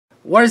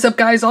What is up,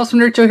 guys?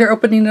 FallenRedZeo here,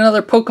 opening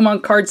another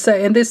Pokemon card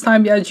set, and this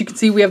time, as you can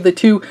see, we have the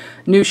two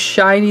new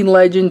Shiny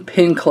Legend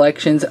pin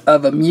collections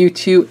of a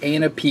Mewtwo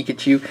and a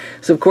Pikachu.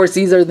 So, of course,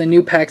 these are the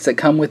new packs that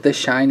come with the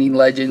Shiny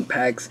Legend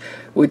packs,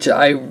 which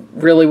I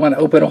really want to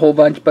open a whole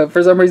bunch, but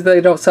for some reason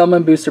they don't sell them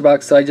in booster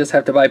box, so I just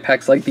have to buy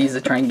packs like these to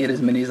try and get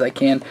as many as I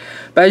can.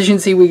 But as you can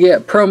see, we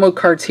get promo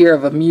cards here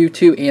of a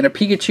Mewtwo and a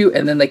Pikachu,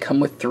 and then they come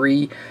with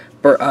three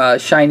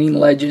Shining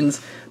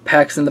Legends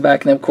packs in the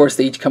back, and then of course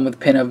they each come with a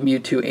pin of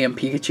Mewtwo and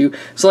Pikachu.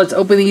 So let's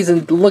open these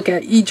and look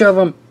at each of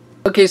them.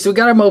 Okay, so we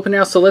got them open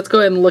now, so let's go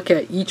ahead and look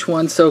at each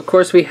one. So of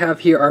course we have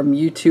here our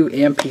Mewtwo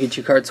and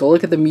Pikachu cards. So we'll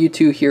look at the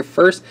Mewtwo here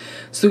first.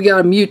 So we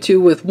got a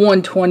Mewtwo with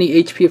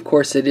 120 HP. Of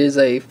course it is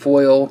a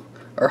foil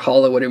or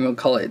holo, whatever you want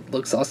to call it. It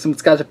looks awesome.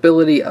 It's got the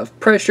ability of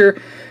pressure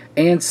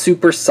and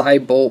super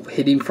Psy-Bolt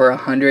hitting for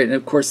 100. And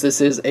of course this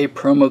is a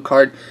promo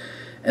card,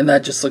 and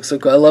that just looks so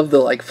cool. I love the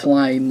like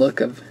flying look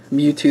of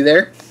Mewtwo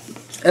there.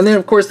 And then,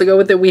 of course, to go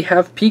with it, we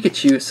have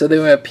Pikachu. So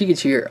then we have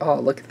Pikachu here. Oh,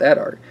 look at that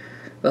art.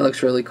 That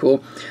looks really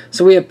cool.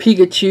 So we have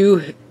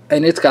Pikachu,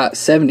 and it's got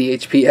 70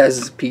 HP,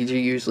 as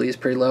Pikachu usually is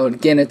pretty low. And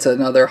again, it's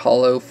another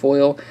holo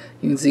foil.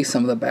 You can see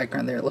some of the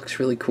background there. It looks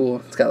really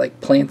cool. It's got,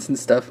 like, plants and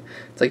stuff.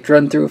 It's like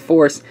run through a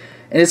forest.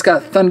 And it's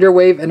got Thunder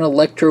Wave and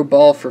Electro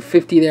Ball for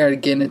 50 there. And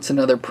again, it's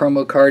another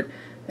promo card.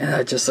 And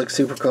that just looks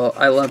super cool.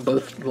 I love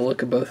the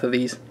look of both of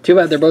these. Too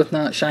bad they're both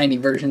not shiny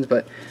versions,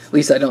 but at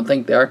least I don't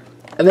think they are.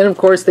 And then, of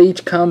course, they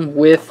each come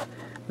with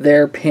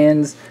their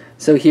pins.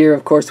 So here,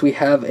 of course, we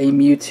have a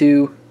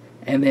Mewtwo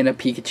and then a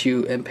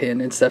Pikachu and pin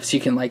and stuff. So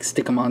you can, like,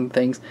 stick them on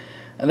things.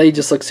 And they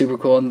just look super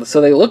cool. And so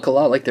they look a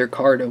lot like their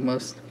card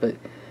almost. But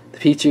the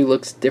Pikachu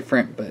looks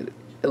different, but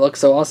it looks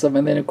so awesome.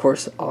 And then, of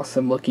course,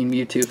 awesome-looking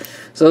Mewtwo.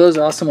 So those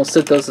are awesome. We'll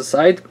set those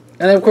aside.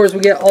 And then, of course, we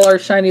get all our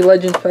Shiny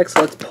Legends packs.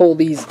 So let's pull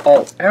these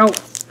all out.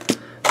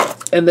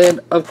 And then,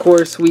 of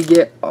course, we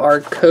get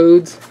our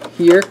codes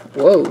here.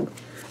 Whoa.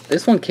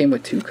 This one came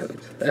with 2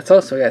 codes. That's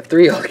awesome. We got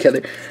 3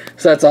 altogether.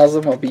 So that's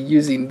awesome. I'll be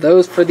using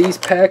those for these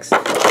packs.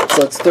 So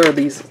let's throw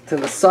these to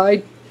the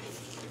side.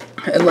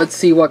 And let's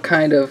see what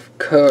kind of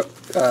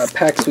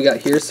packs we got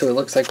here. So it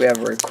looks like we have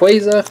a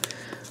Rayquaza,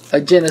 a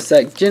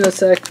Genesect,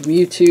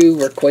 Mewtwo,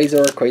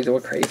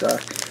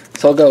 Rayquaza.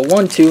 So I'll go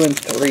 1, 2, and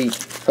 3.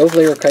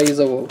 Hopefully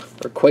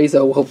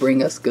Rayquaza will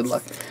bring us good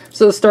luck.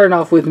 So starting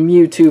off with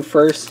Mewtwo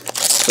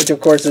first, which of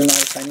course is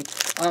not shiny.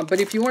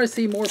 But if you want to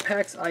see more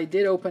packs, I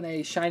did open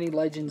a Shiny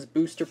Legends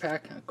booster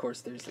pack. Of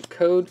course, there's the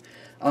code.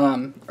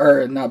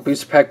 Or not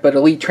booster pack, but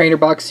Elite Trainer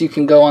box. You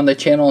can go on the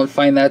channel and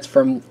find that's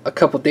from a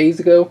couple days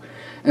ago.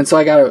 And so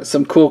I got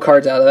some cool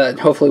cards out of that. And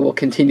hopefully we'll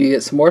continue to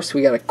get some more. So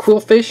we got a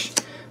Quillfish,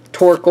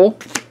 Torkoal,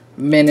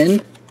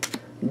 Minun,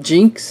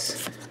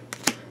 Jinx,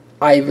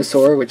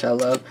 Ivysaur, which I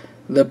love,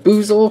 the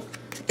Boozle,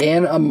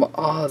 and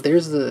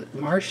there's the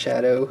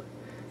Marshadow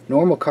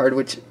normal card,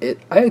 which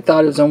I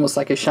thought it was almost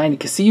like a shiny,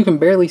 because see, you can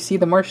barely see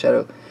the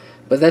Marshadow,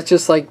 but that's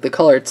just like the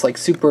color. It's like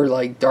super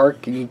like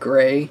dark and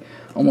gray,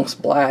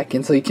 almost black,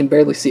 and so you can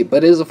barely see it,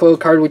 but it is a foil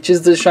card, which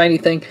is the shiny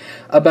thing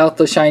about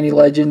the Shiny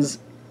Legends,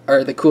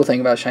 or the cool thing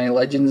about Shiny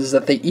Legends, is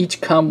that they each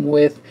come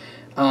with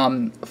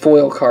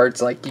foil cards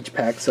like each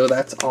pack, so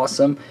that's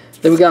awesome.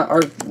 Then we got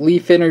our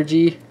Leaf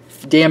Energy,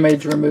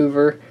 Damage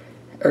Remover,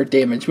 or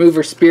Damage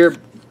Mover, Spirit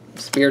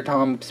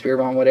Bomb,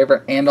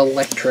 whatever, and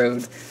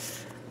Electrode.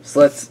 So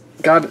let's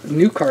got a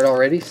new card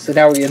already. So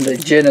now we're in the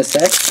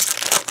Genesect.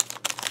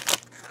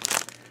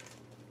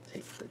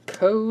 Take the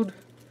code.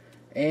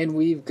 And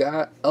we've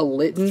got a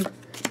Litten,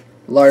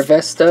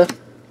 Larvesta,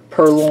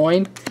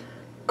 Purloin,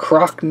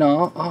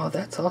 Croconaw. Oh,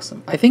 that's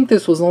awesome. I think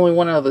this was the only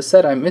one out of the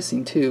set I'm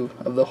missing too,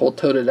 of the whole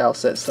Totodile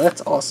set. So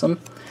that's awesome.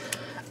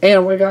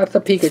 And we got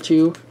the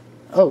Pikachu.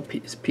 Oh,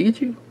 is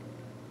Pikachu?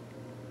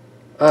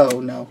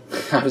 Oh, no.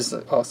 I was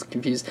also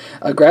confused.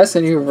 A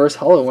Grassy Reverse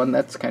Holo one.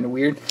 That's kind of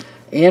weird.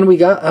 And we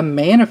got a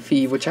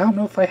Manaphy, which I don't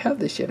know if I have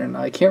this yet or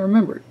not. I can't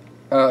remember.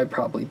 I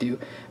probably do.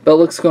 But it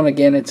looks good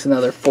again. It's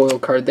another foil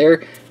card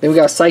there. Then we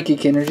got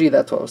Psychic Energy.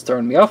 That's what was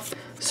throwing me off.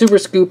 Super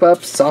Scoop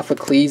Up,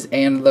 Sophocles,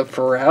 and the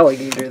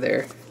Feraligatr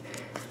there.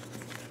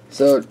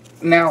 So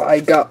now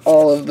I got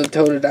all of the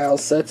Totodile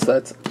sets.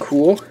 That's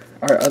cool.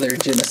 Our other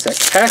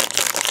Genesect pack.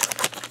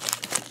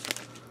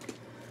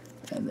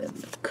 And then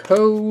the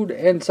code.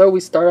 And so we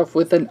start off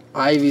with an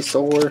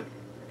Ivysaur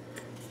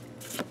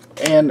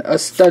and a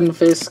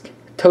Stunfisk.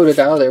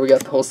 Totodile, there we got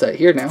the whole set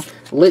here now.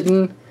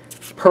 Litten,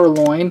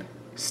 Purloin,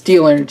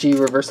 Steel Energy,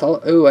 Reverse Holo.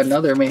 Oh,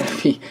 another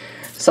Manaphy.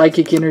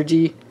 Psychic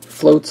Energy,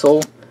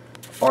 Floatzel,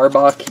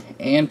 Arbok,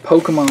 and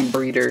Pokemon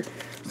Breeder.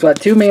 So I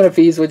got 2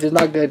 Manaphys, which is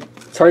not good.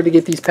 It's hard to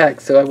get these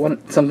packs, so I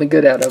want something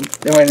good out of them.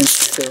 Then we're into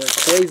the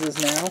Rayquazas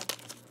now.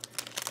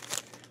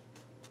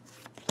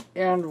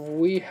 And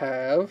we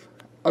have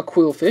a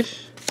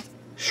Quillfish,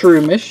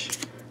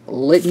 Shroomish,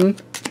 Litten,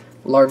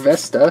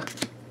 Larvesta,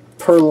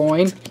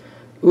 Purloin,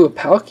 ooh, a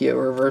Palkia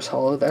Reverse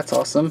Holo, that's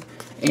awesome,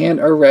 and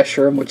a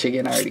Reshiram, which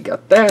again, I already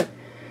got that.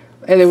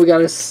 And then we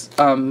got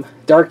a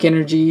Dark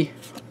Energy,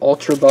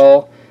 Ultra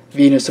Ball,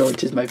 Venusaur,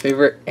 which is my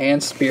favorite,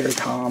 and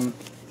Spiritomb.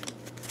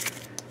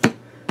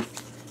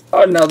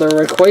 Another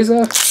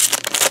Rayquaza,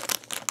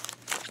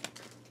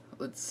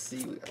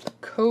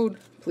 code.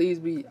 Please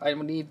be, I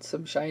need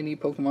some shiny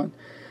Pokemon.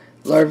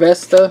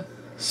 Larvesta,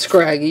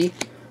 Scraggy,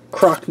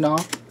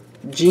 Croconaw,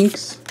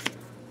 Jinx,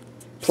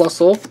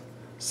 Plusle,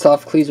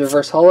 Softcleese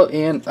Reverse Holo,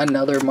 and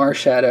another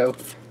Marshadow.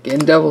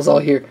 Getting doubles all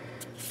here.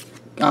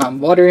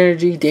 Water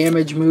Energy,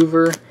 Damage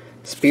Mover,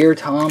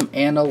 Spiritomb,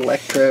 and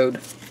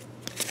Electrode.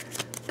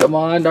 Come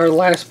on, our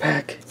last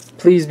pack.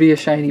 Please be a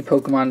shiny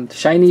Pokemon.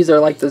 Shinies are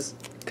like this,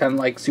 kind of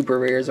like super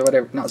rares or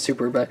whatever. Not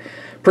super, but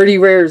pretty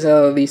rares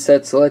out of these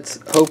sets. So let's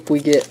hope we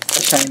get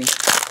a shiny.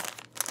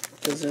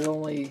 Because there's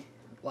only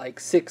like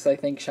 6, I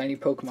think, shiny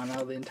Pokemon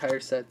out of the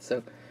entire set.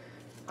 So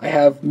I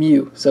have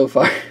Mew so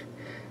far.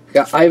 We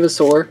got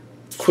Ivysaur,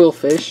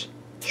 Quillfish,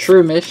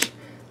 Shroomish,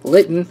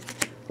 Litten,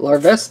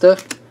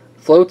 Larvesta,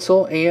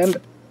 Floatzel, and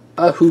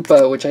a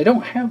Hoopa, which I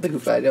don't have the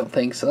Hoopa, I don't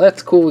think. So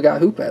that's cool, we got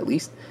Hoopa at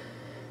least.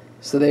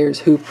 So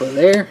there's Hoopa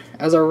there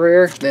as our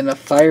rare. Then a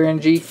Fire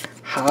Energy,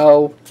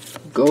 How,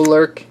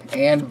 Golurk,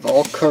 and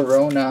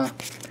Volcarona.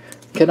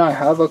 Can I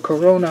have a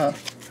Corona?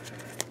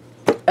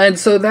 And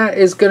so that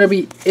is going to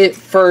be it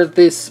for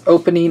this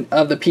opening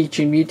of the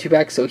Pikachu and Mewtwo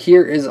pack. So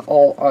here is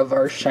all of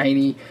our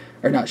shiny,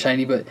 or not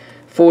shiny, but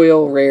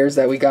foil rares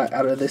that we got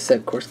out of this set.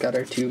 Of course, got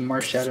our 2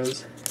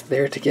 Marshadows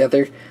there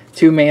together.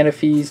 2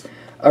 Manaphy's,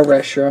 a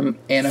Reshiram,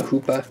 and a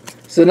Hoopa.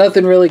 So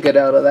nothing really good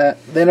out of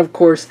that. Then, of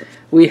course,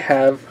 we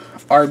have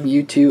our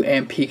Mewtwo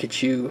and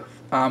Pikachu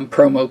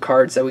promo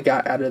cards that we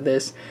got out of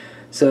this.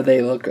 So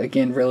they look,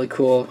 again, really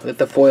cool with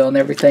the foil and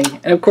everything.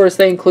 And, of course,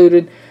 they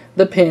included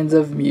the pins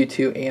of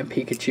Mewtwo and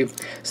Pikachu.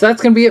 So that's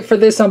going to be it for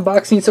this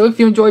unboxing. So if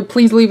you enjoyed,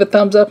 please leave a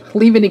thumbs up.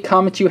 Leave any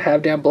comments you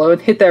have down below.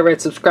 And hit that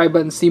red subscribe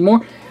button to see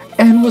more.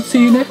 And we'll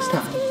see you next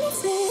time.